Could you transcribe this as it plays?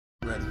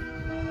Ready.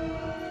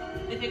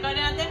 Is it going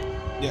on there?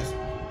 Yes.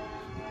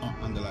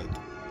 On the light.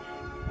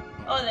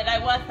 Oh, the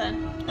light was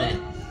on. Okay.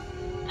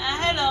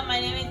 Hello, my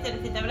name is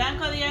Teresita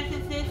Blanco, the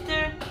Artsy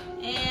sister,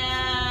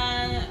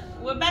 and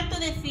we're back to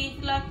the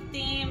Slugs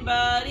theme,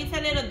 but it's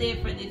a little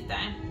different this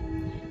time.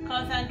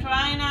 Because I'm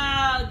trying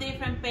out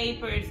different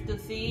papers to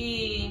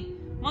see,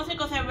 mostly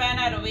because I ran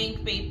out of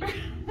ink paper.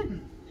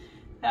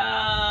 So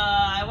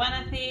I want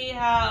to see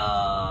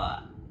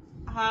how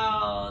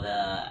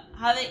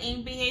the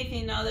ink behaves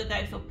in other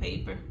types of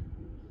paper.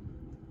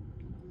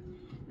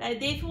 Like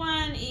this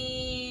one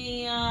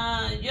is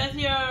just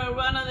your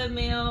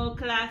run-of-the-mill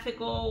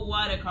classical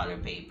watercolor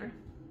paper.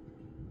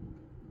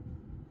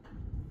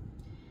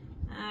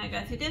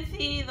 As you can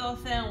see, it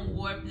doesn't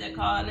warp the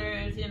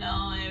colors, you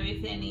know,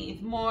 everything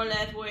is more or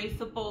less where it's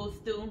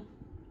supposed to.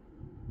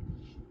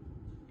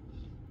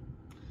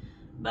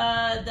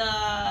 But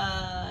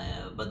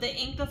the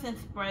ink doesn't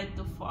spread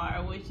too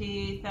far, which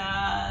is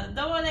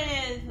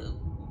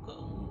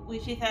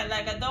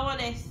like a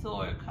double-edged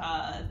sword,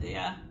 cause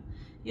yeah,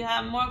 you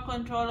have more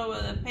control over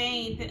the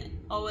paint,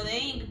 over the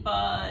ink,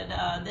 but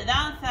the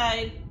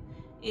downside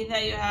is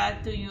that you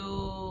have to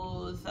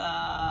use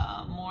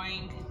more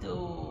ink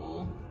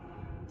to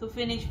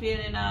finish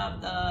filling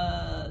up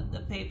the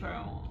paper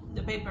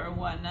and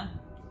whatnot.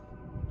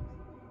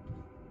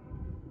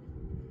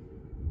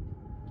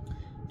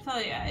 So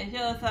yeah, it's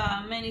just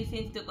many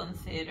things to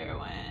consider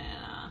when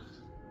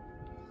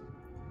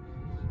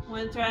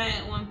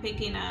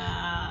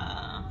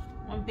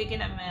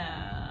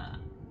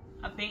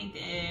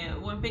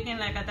picking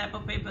like a type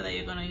of paper that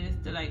you're gonna use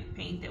to like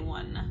paint the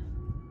one.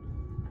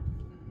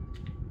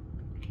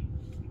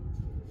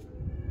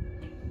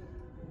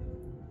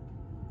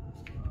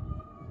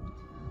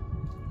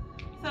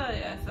 So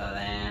yeah, so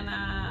then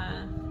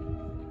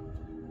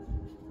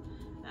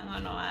I'm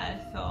gonna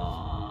add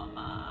some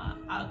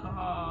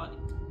alcohol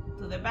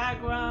to the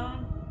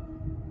background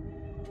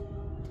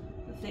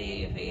to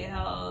see if it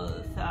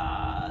helps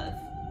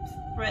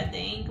spread the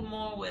ink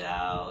more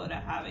without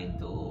having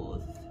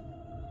to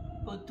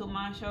put too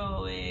much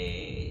of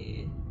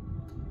it.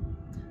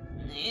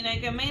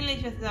 Like mainly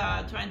just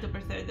trying to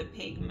preserve the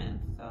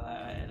pigment, so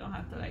I don't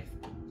have to like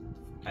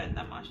spend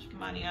that much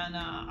money on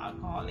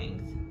alcohol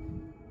inks.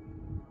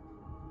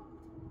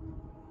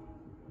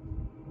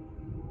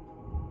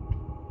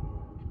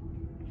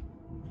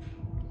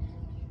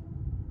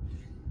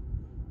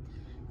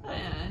 So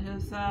yeah,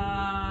 just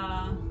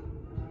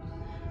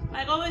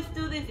like always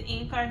do this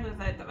inkart with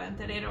like the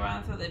ventilator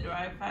around so they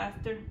dry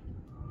faster.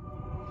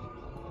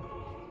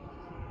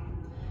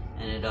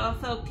 And it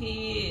also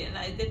keeps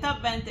like the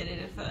top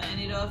ventilator, so, and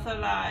it also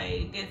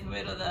like gets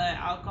rid of the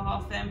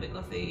alcohol scent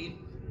because it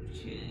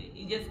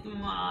just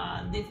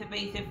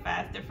dissipates it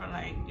faster from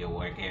like your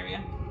work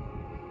area.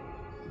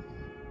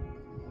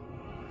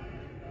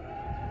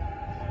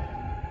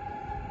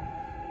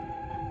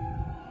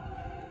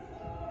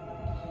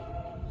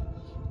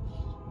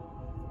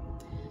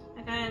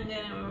 Like I am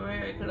getting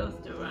very close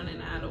to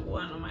running out of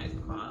one of my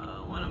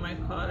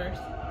colors.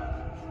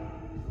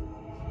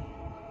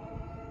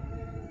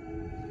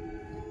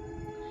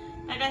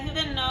 Like as you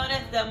can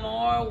notice, the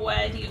more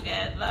wet you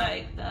get,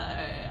 like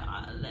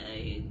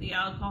the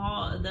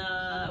alcohol,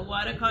 the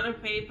watercolor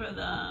paper,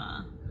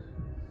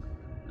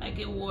 like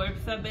it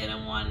warps a bit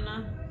and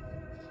whatnot.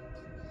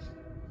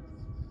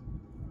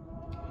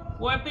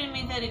 Warping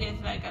means that it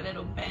gets like a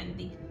little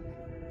bendy.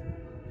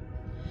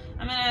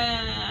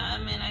 I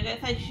mean, I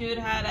guess I should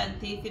have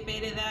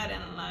anticipated that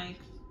and like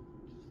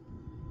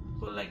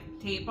put like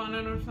tape on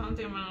it or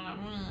something. But I'm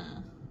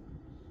like,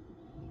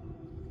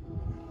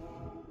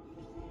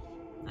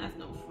 that's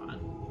no fun.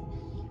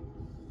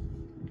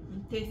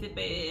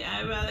 Anticipate it.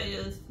 I'd rather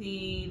just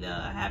see the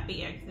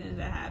happy accidents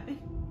that happen.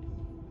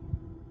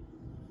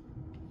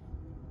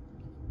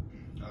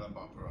 Not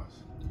about for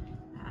us.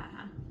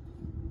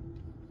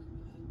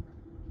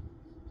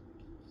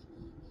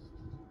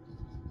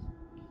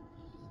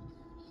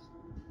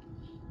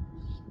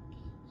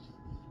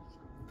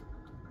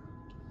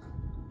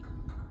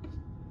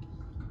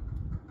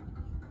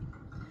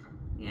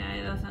 Yeah,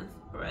 it doesn't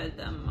spread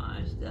that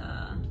much.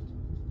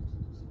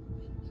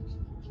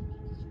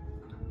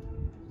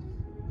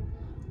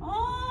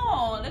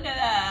 Oh, look at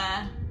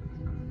that.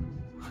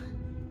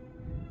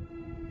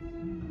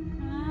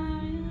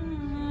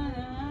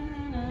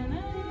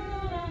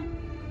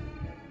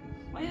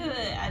 Why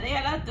are they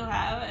allowed to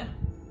have it?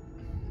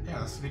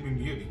 Yeah, Sleeping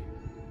Beauty.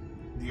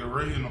 The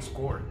original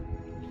score.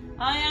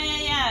 Oh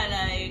yeah.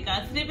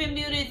 Like Sleeping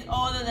Beauty is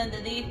older than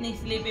the Disney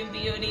Sleeping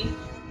Beauty.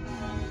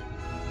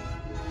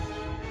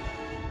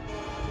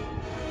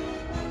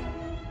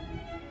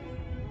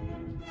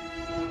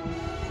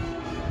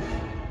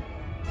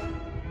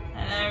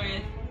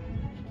 Hilarious.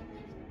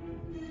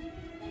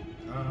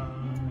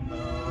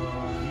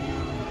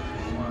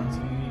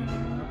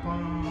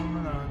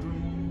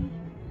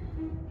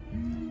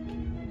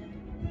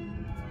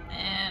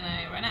 And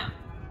I run out.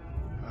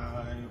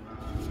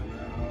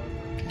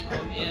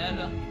 Oh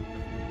yeah.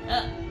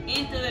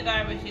 Into the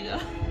garbage you go.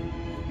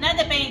 Not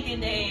the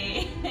painting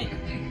day.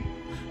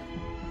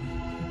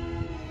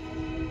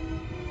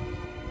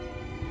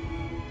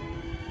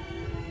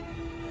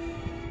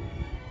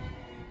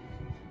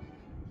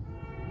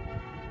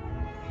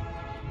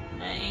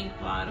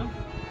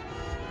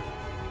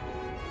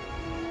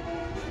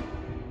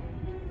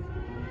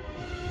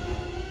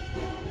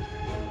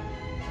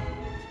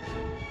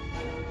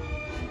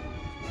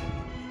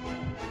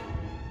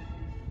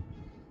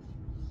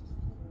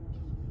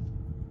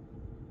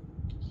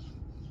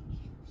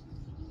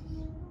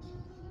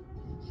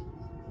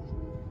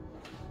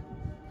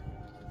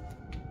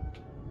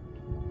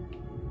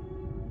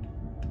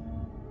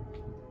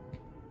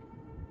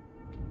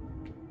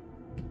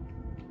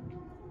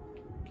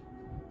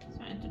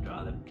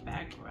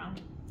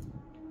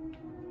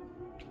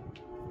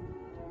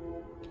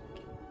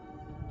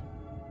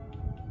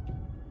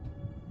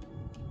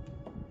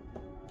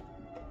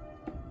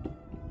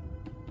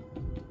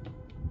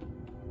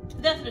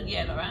 It does look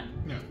yellow, right?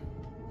 Yeah.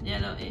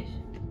 Yellowish.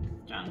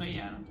 Stronger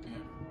yellow. Yeah.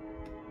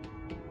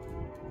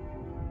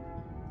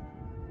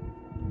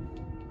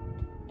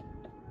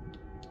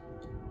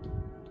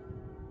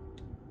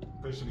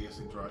 Especially as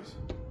it dries.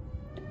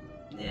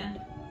 Yeah.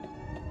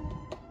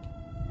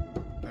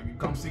 Like it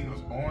comes in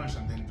as orange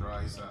and then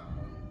dries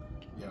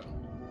yellow.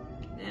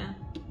 Yeah.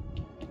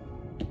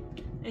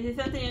 This is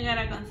something you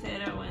gotta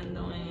consider when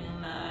doing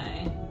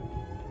like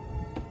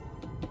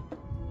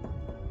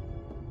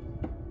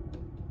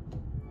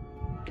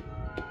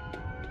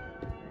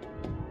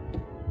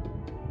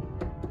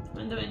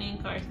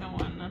inkarts and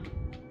whatnot.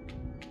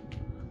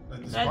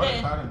 Like the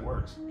spotted pattern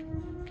works.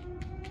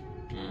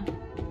 Yeah.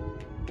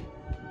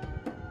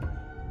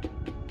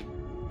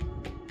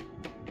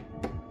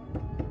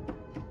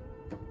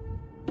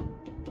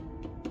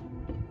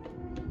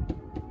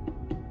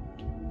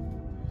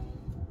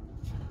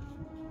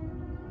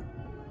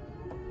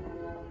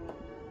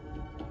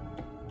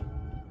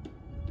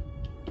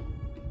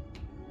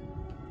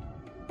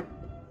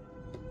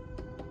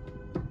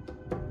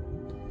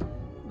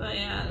 But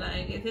yeah,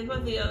 like if it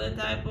was the other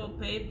type of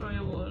paper,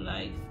 it would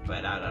like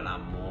spread out a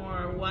lot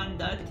more, one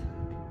dot.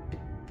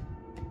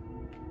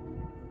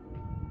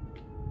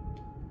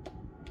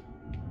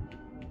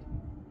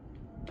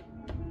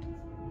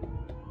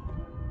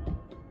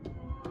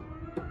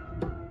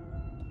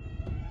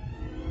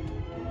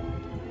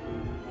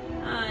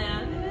 Oh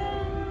yeah.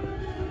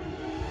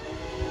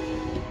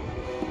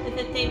 Is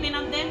it taping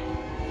up there?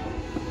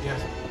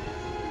 Yes.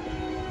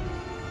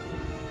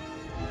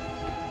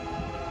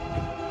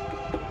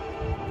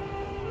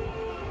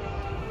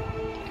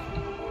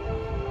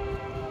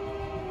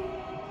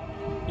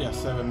 Yeah,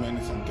 7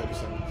 minutes and 30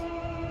 seconds.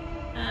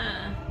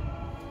 Ah.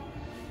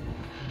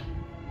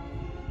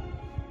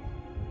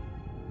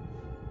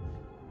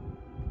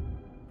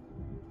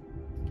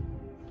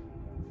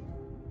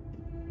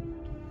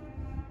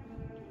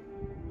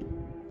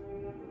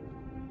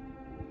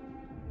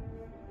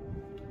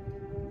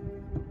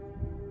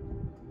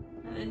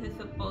 This is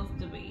supposed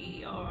to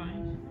be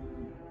orange.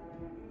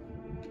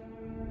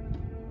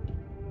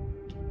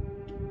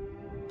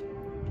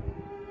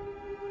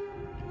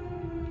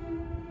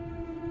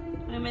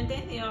 I mean,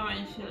 take the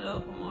orange a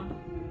little more.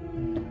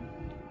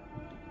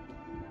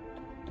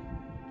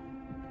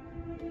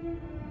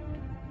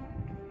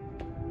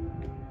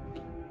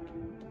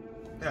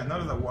 Yeah,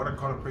 none of the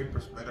watercolor paper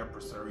is better at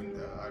preserving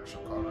the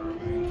actual color of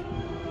the ink.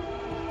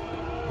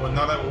 But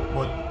not that,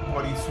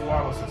 but it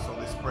swallows it, so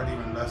they spread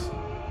even less.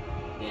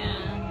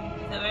 Yeah,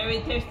 it's a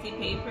very thirsty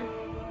paper.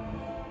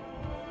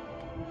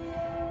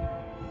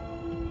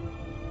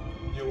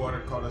 Your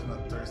watercolor is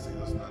not thirsty, it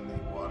does not need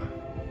water.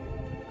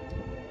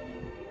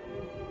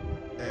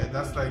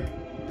 That's like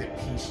the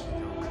peach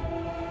joke.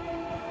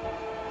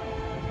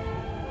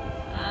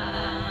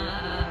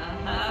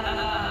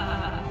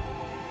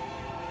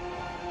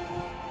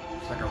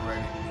 It's like a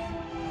ready bean.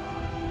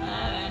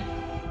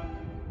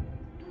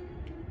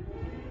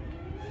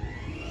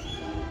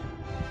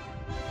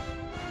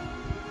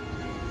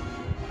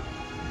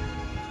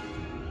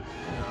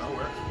 Yeah, that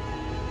works.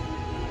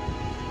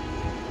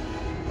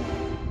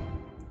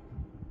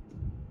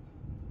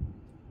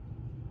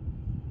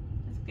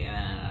 Let's give it a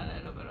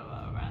little bit of a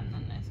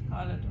randomness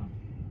color too.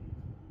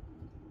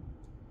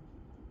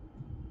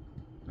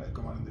 They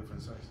come out in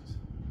different sizes.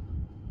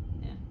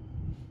 Yeah.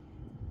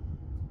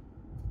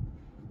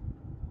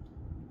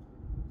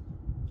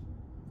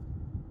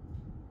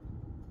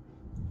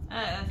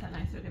 That's a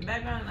nice looking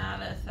background. Now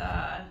let's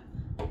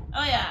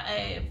oh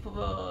yeah,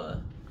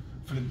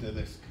 Flip the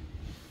disc.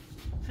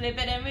 flip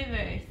it and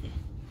reverse it.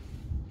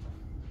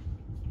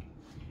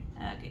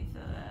 Okay, so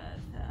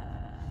that's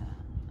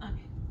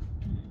okay.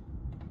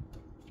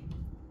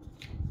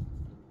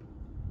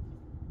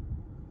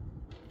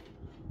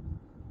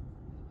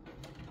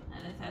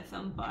 And let's have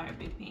some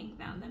Barbie pink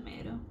down the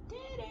middle.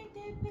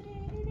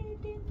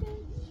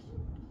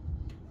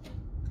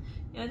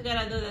 You always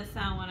gotta do the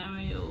sound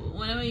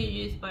whenever you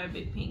use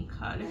Barbie pink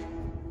color.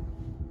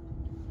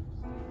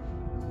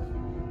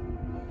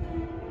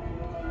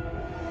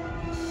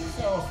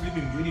 So,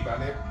 Sleeping Beauty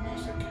ballet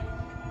music.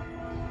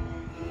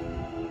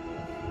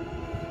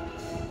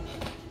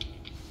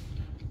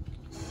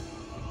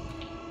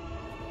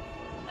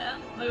 Well,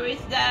 we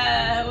reached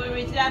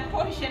that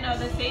portion of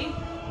the scene.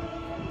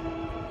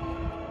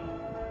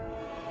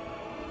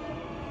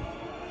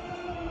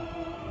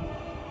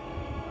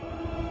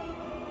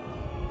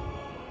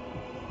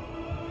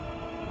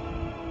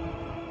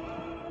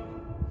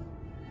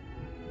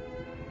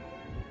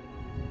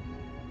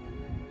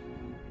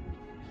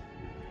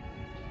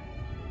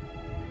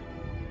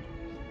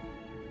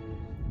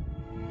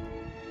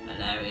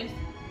 Hilarious.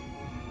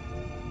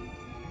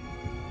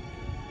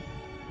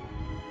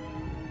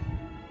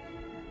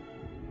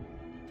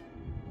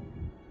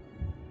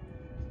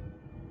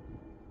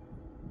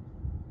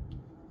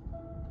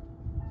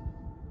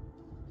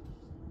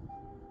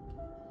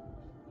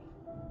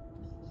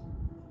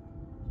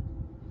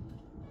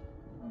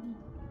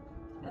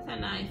 That's a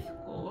nice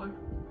score.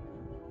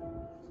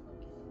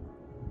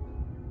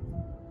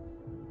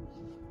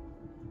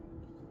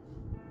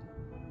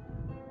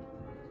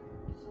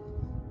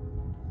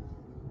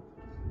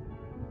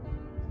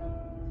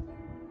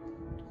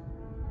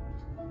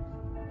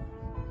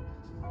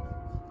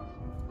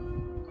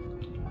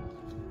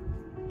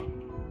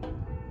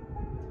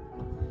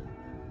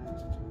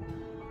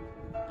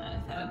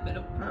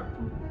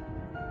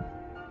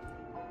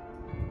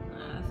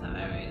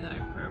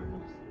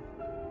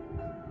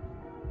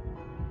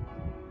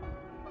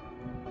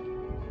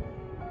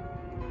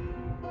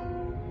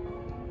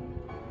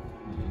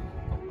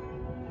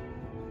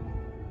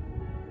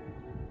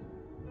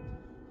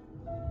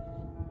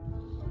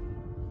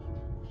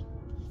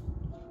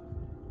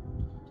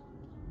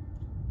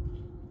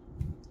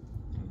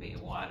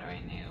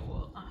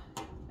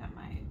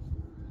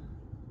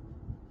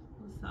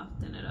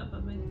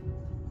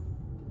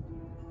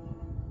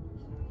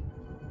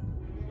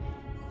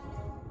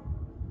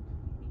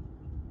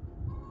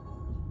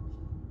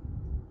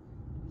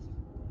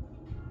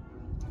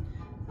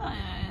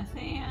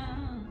 see,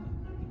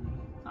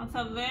 comes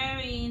out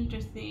very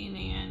interesting,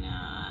 and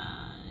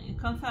it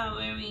comes out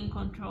very in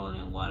control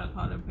in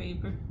watercolor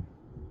paper.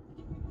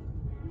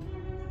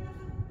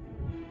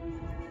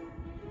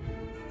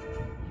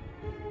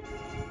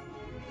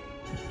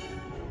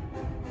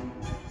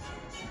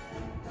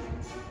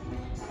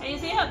 And you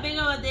see how big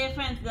of a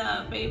difference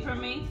the paper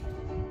makes?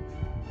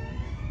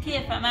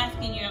 Kif, I'm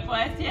asking you a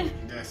question.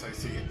 Yes, I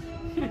see it.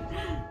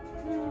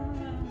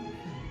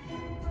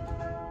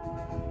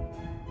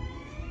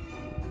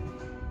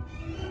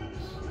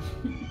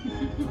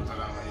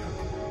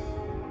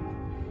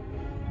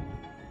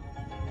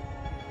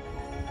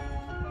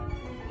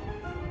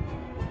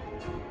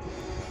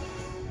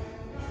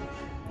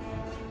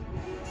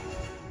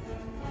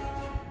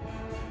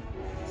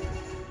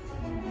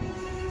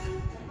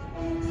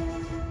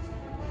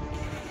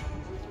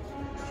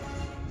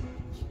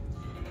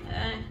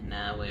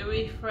 Now we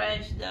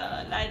refresh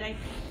the light.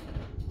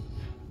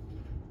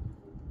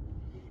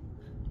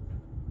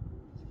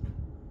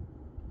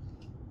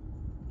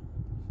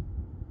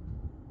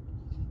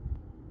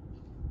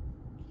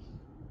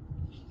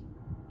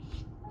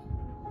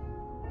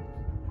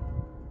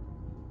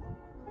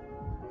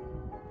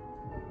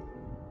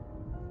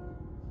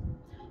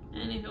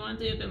 And if you want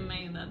to, you can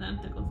make the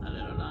tentacles a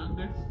little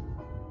longer.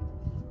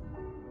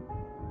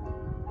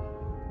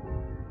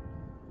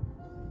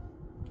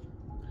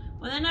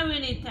 Well, they're not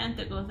really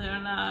tentacles,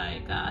 they're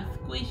like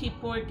squishy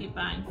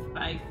porcupine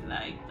spikes,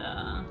 like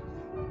the...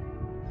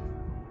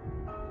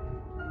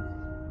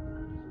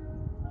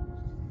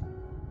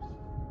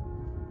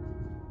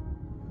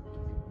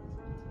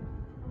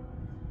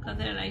 Because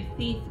they're like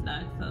sea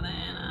slugs, so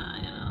then,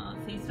 you know,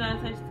 sea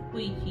slugs are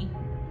squishy.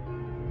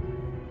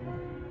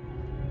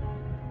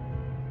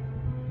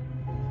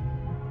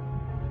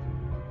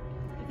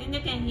 I think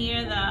they can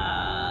hear the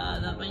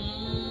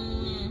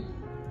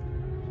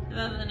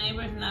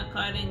neighbor's not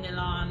cutting the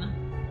lawn.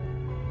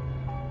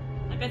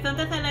 Like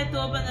sometimes I like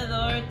to open the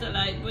door to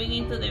like bring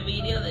into the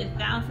video the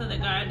sounds of the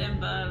garden,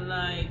 but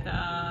like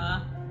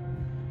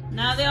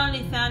now the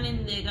only sound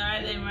in the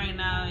garden right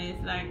now is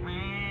like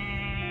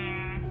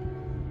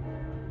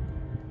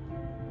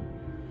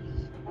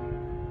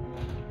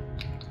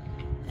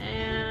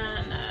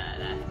and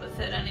that's what's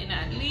certainly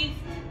not least.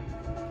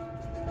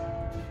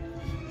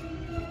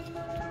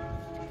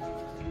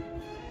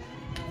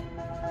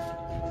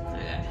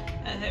 Okay,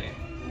 that's it.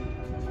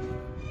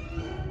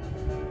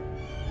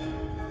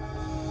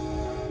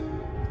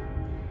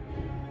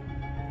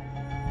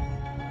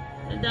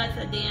 That's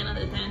at the end of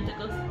the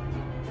tentacles.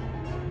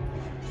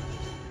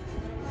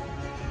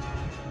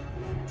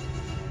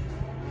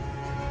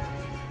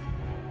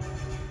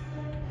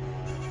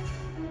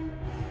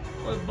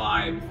 Or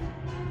barbs.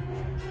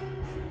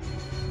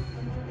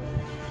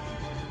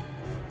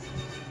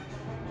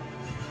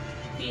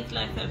 These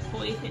like are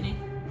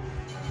poisoning.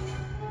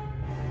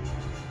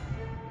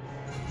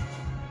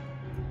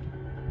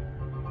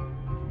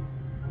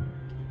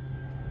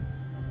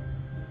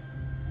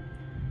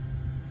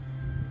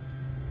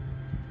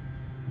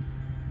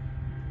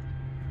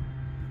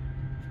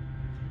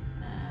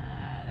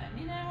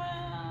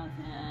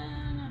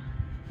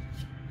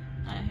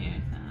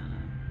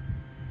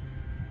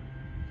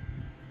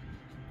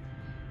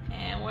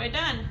 We're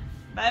done.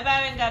 Bye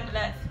bye and God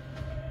bless.